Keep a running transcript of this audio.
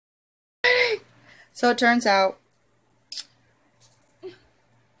So it turns out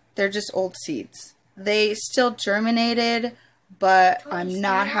they're just old seeds. They still germinated, but I'm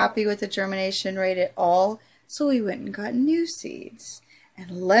not happy with the germination rate at all. So we went and got new seeds.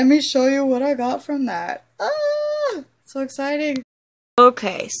 And let me show you what I got from that. Ah, so exciting.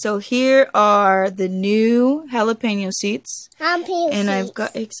 Okay, so here are the new jalapeno seeds. And I've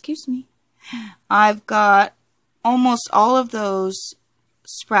got, excuse me, I've got almost all of those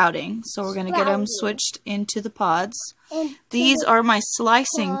sprouting. So we're going to get them switched into the pods. These are my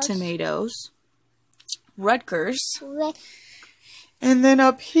slicing tomatoes. Rutgers. And then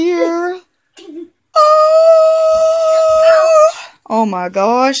up here, oh my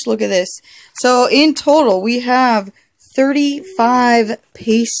gosh, look at this. So in total, we have 35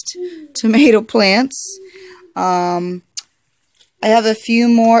 paste tomato plants. I have a few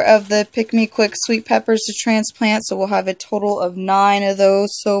more of the Pick Me Quick sweet peppers to transplant, so we'll have a total of 9 of those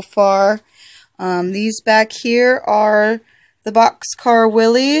so far. These back here are the Boxcar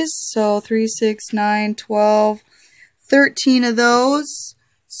Willies, so 3, 6, 9, 12, 13 of those.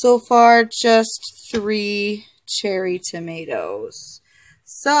 So far, just 3 cherry tomatoes.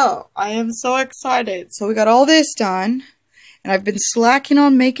 So, I am so excited. So, we got all this done, and I've been slacking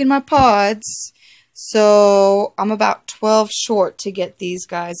on making my pods. So, I'm about 12 short to get these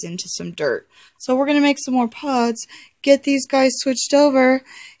guys into some dirt. So, we're going to make some more pods, get these guys switched over.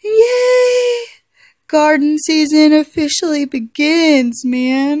 Yay! Garden season officially begins,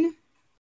 man.